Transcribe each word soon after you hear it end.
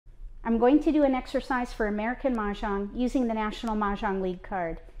I'm going to do an exercise for American Mahjong using the National Mahjong League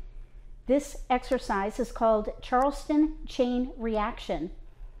card. This exercise is called Charleston Chain Reaction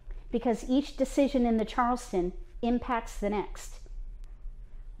because each decision in the Charleston impacts the next.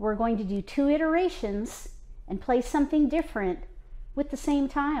 We're going to do 2 iterations and play something different with the same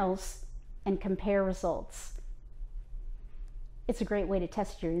tiles and compare results. It's a great way to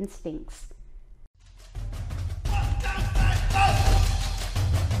test your instincts.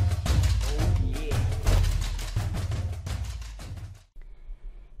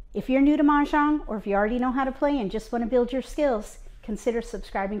 If you're new to Mahjong, or if you already know how to play and just want to build your skills, consider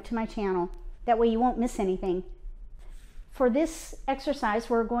subscribing to my channel. That way you won't miss anything. For this exercise,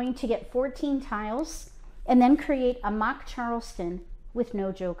 we're going to get 14 tiles and then create a mock Charleston with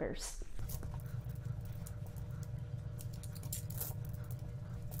no jokers.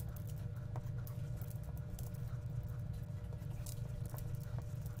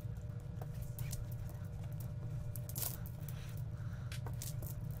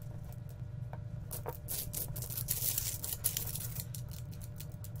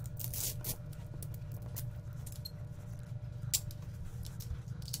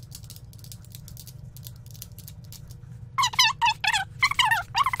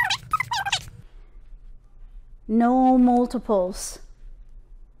 No multiples.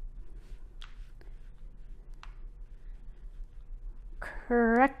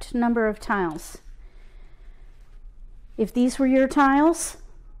 Correct number of tiles. If these were your tiles,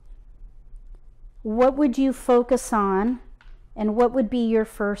 what would you focus on and what would be your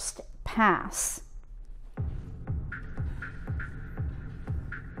first pass?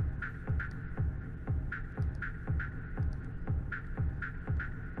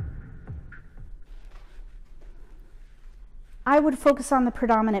 I would focus on the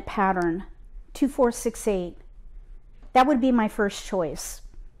predominant pattern, 2, 4, 6, 8. That would be my first choice.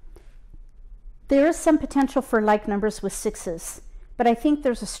 There is some potential for like numbers with 6s, but I think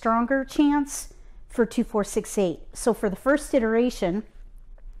there's a stronger chance for 2, 4, 6, 8. So for the first iteration,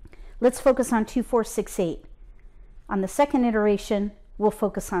 let's focus on 2, 4, 6, 8. On the second iteration, we'll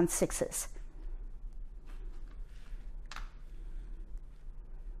focus on 6s.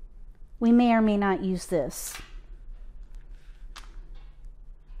 We may or may not use this.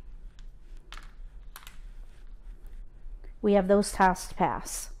 We have those tiles to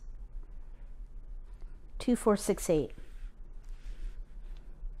pass. 2, 4, 6, 8.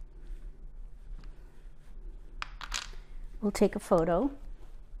 We'll take a photo.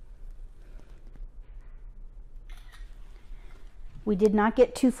 We did not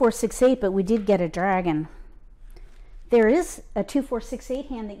get 2, 4, 6, 8, but we did get a dragon. There is a 2, 4, 6, 8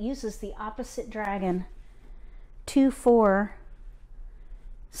 hand that uses the opposite dragon. 2, 4,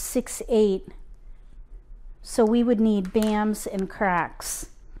 6, 8. So we would need bams and cracks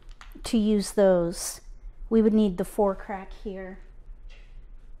to use those. We would need the 4 crack here.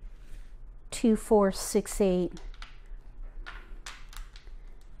 2, 4, 6, 8.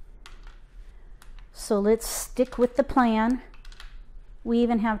 So let's stick with the plan. We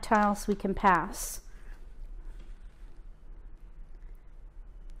even have tiles we can pass.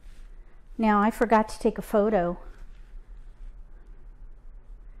 Now I forgot to take a photo.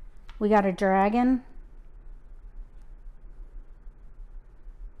 We got a dragon,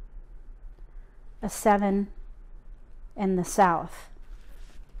 a 7, and the south.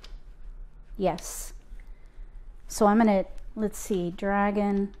 Yes. So I'm gonna, let's see,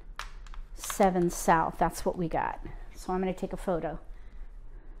 dragon, 7, south. That's what we got. So I'm gonna take a photo.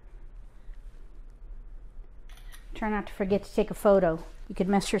 Try not to forget to take a photo. You could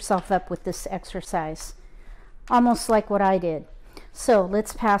mess yourself up with this exercise. Almost like what I did. So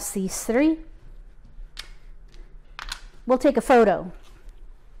let's pass these 3. We'll take a photo.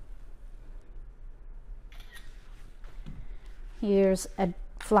 Here's a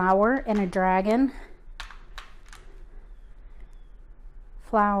flower and a dragon.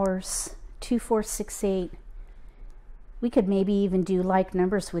 Flowers, 2, 4, 6, 8. We could maybe even do like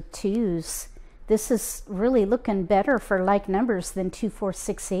numbers with 2s. This is really looking better for like numbers than 2, 4,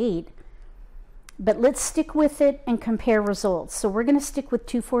 6, 8. But let's stick with it and compare results. So we're going to stick with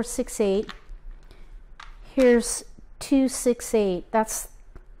 2, 4, 6, 8. Here's 2, 6, 8. That's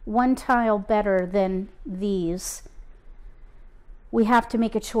 1 tile better than these. We have to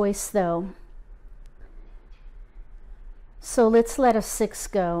make a choice though. So let's let a 6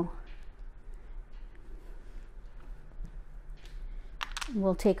 go.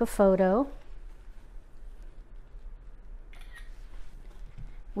 We'll take a photo.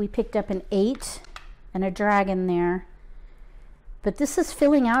 We picked up an 8 and a dragon there. But this is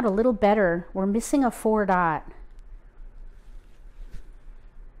filling out a little better. We're missing a 4 dot.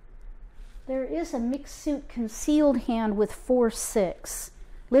 There is a mixed suit concealed hand with 4-6.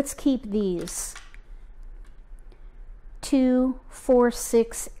 Let's keep these. 2, 4,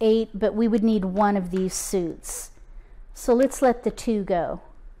 6, 8, but we would need one of these suits. So let's let the 2 go.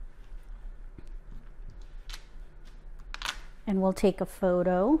 And we'll take a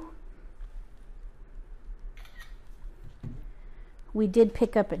photo. We did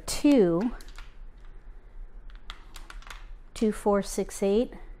pick up a 2. 2, 4, 6,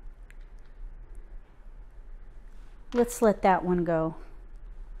 8. Let's let that one go.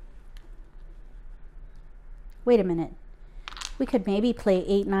 Wait a minute. We could maybe play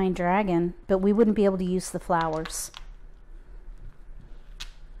 8, 9 dragon, but we wouldn't be able to use the flowers.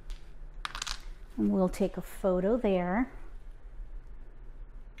 And we'll take a photo there.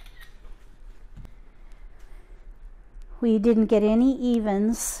 We didn't get any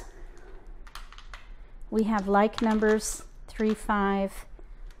evens. We have like numbers, 3, 5.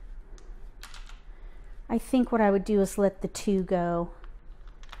 I think what I would do is let the 2 go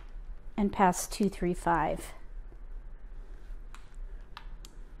and pass 2, 3, 5.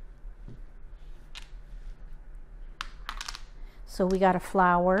 So we got a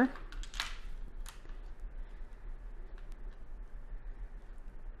flower.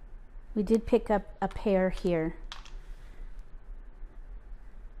 We did pick up a pair here.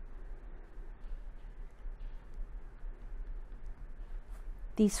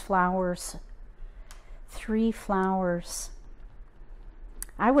 These flowers, 3 flowers.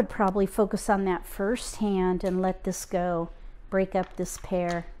 I would probably focus on that first hand and let this go, break up this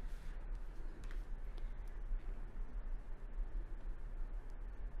pair.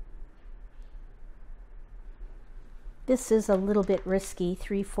 This is a little bit risky,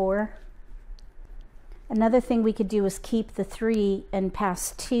 3, 4. Another thing we could do is keep the 3 and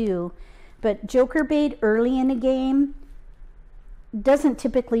pass 2, but joker bait early in a game doesn't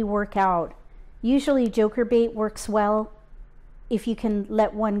typically work out. Usually joker bait works well if you can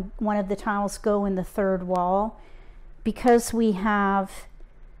let one of the tiles go in the 3rd wall. Because we have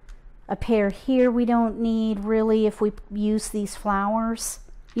a pair here we don't need really if we use these flowers.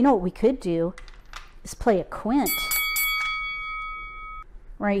 You know what we could do is play a quint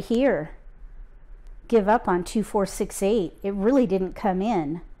right here. Give up on 2, 4, 6, 8. It really didn't come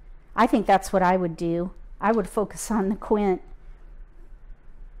in. I think that's what I would do. I would focus on the quint.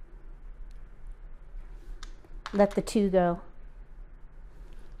 Let the 2 go.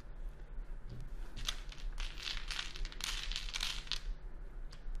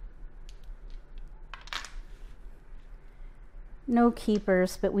 No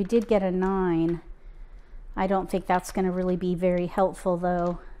keepers, but we did get a 9. I don't think that's going to really be very helpful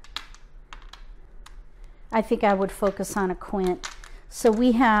though. I think I would focus on a quint. So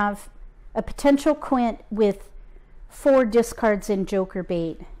we have a potential quint with 4 discards in joker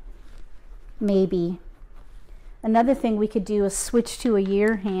bait. Maybe. Another thing we could do is switch to a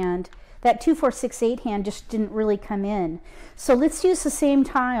year hand. That 2, 4, 6, 8 hand just didn't really come in. So let's use the same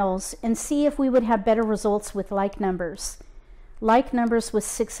tiles and see if we would have better results with like numbers. Like numbers with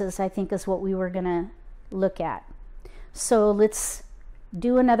 6s, I think, is what we were going to look at. So let's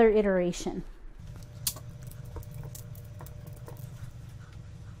do another iteration.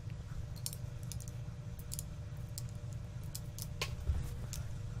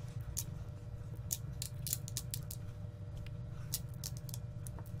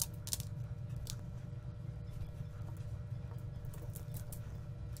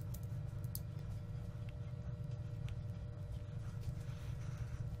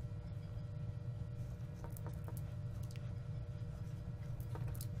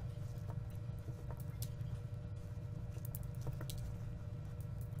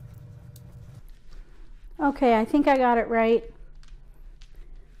 Okay, I think I got it right.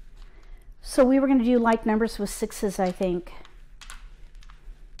 So we were going to do like numbers with 6s, I think.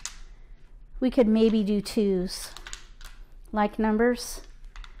 We could maybe do 2s. Like numbers,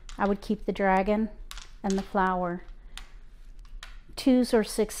 I would keep the dragon and the flower. 2s or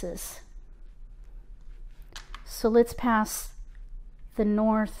 6s. So let's pass the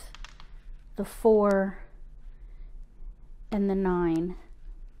north, the 4, and the 9.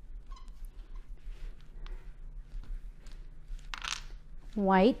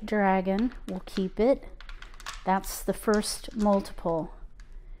 White dragon, we'll keep it. That's the first multiple.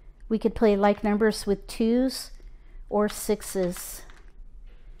 We could play like numbers with 2s or 6s.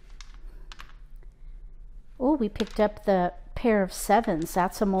 Oh, we picked up the pair of 7s.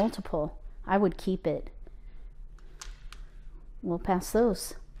 That's a multiple. I would keep it. We'll pass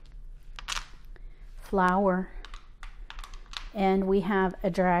those. Flower. And we have a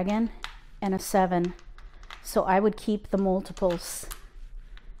dragon and a 7. So I would keep the multiples.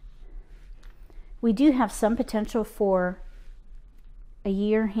 We do have some potential for a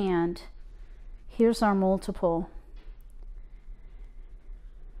year hand. Here's our multiple.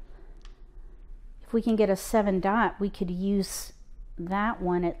 If we can get a 7 dot, we could use that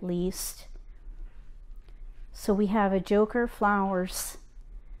one at least. So we have a joker, flowers,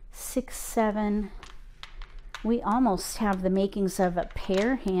 6, 7. We almost have the makings of a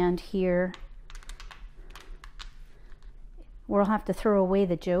pair hand here. We'll have to throw away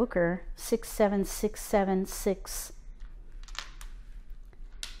the joker. 6, 7, 6, 7, 6.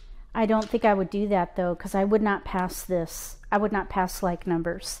 I don't think I would do that though, because I would not pass this. I would not pass like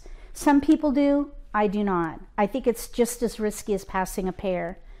numbers. Some people do. I do not. I think it's just as risky as passing a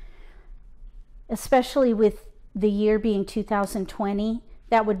pair, especially with the year being 2020.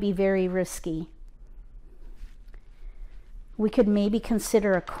 That would be very risky. We could maybe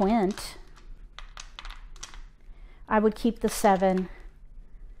consider a quint. I would keep the 7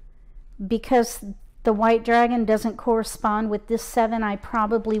 because the white dragon doesn't correspond with this 7. I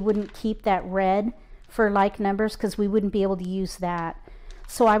probably wouldn't keep that red for like numbers because we wouldn't be able to use that.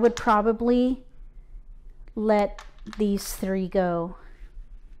 So I would probably let these 3 go.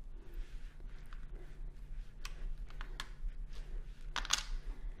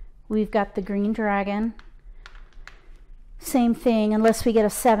 We've got the green dragon. Same thing, unless we get a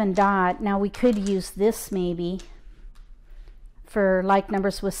 7 dot. Now we could use this maybe for like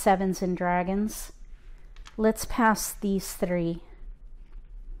numbers with 7s and dragons. Let's pass these 3.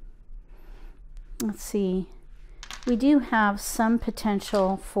 Let's see. We do have some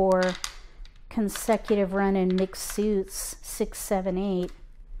potential for consecutive run in mixed suits, 6, 7, 8.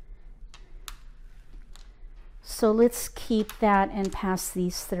 So let's keep that and pass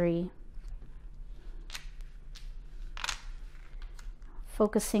these 3.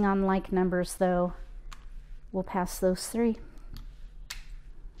 Focusing on like numbers though, we'll pass those 3.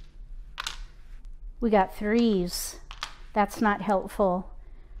 We got 3s. That's not helpful.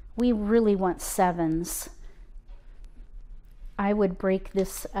 We really want 7s. I would break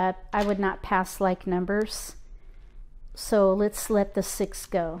this up. I would not pass like numbers. So let's let the 6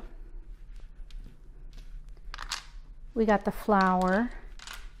 go. We got the flower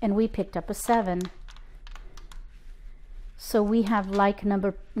and we picked up a 7. So we have like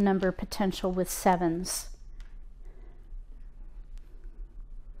number potential with 7s.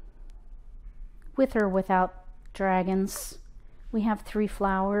 With or without dragons. We have 3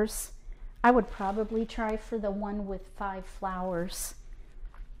 flowers. I would probably try for the one with 5 flowers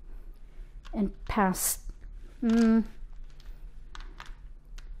and pass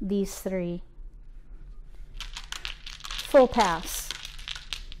these 3. Full pass.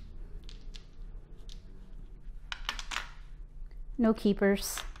 No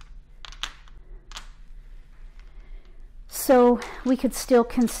keepers. So we could still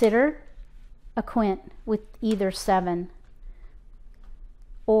consider a quint with either 7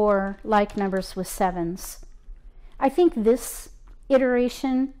 or like numbers with 7s. I think this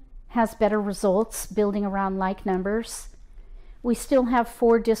iteration has better results building around like numbers. We still have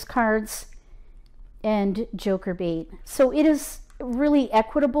 4 discards and joker bait. So it is really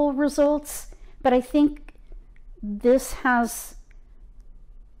equitable results, but I think this has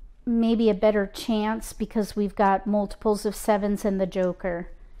maybe a better chance because we've got multiples of 7s and the joker.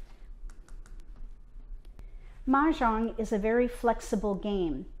 Mahjong is a very flexible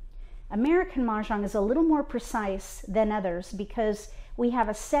game. American Mahjong is a little more precise than others because we have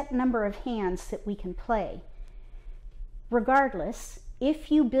a set number of hands that we can play. Regardless,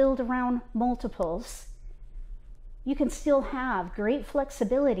 if you build around multiples, you can still have great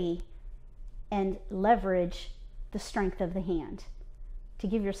flexibility and leverage the strength of the hand to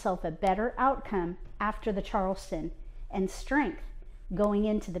give yourself a better outcome after the Charleston and strength going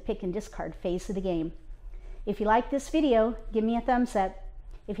into the pick and discard phase of the game. If you like this video, give me a thumbs up.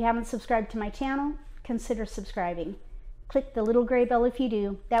 If you haven't subscribed to my channel, consider subscribing. Click the little gray bell if you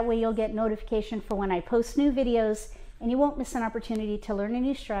do. That way you'll get notification for when I post new videos and you won't miss an opportunity to learn a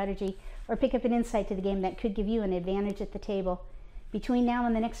new strategy or pick up an insight to the game that could give you an advantage at the table. Between now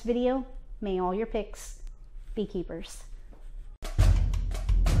and the next video, may all your picks be keepers.